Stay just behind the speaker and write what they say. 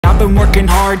been working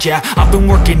hard, yeah, I've been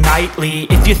working nightly.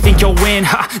 If you think you'll win,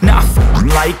 ha, not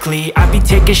likely. I be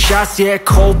taking shots, yeah,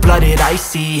 cold-blooded,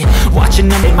 icy. Watching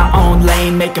them in my own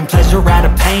lane, making pleasure out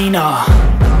of pain,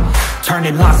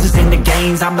 turning losses into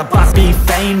gains, I'm the boss, be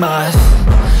famous.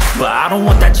 But I don't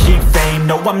want that cheap fame,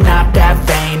 no, I'm not that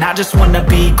vain. I just wanna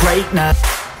be great now.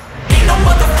 Ain't no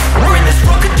motherfucker in this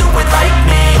world could do it like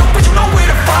me. But you know where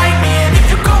to find me, and if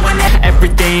you're going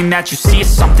everything that you see is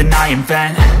something I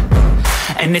invent,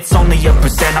 and it's only a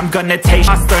percent. I'm gonna take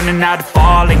shots, learning how to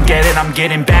fall and get it. I'm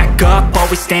getting back up,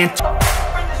 always stand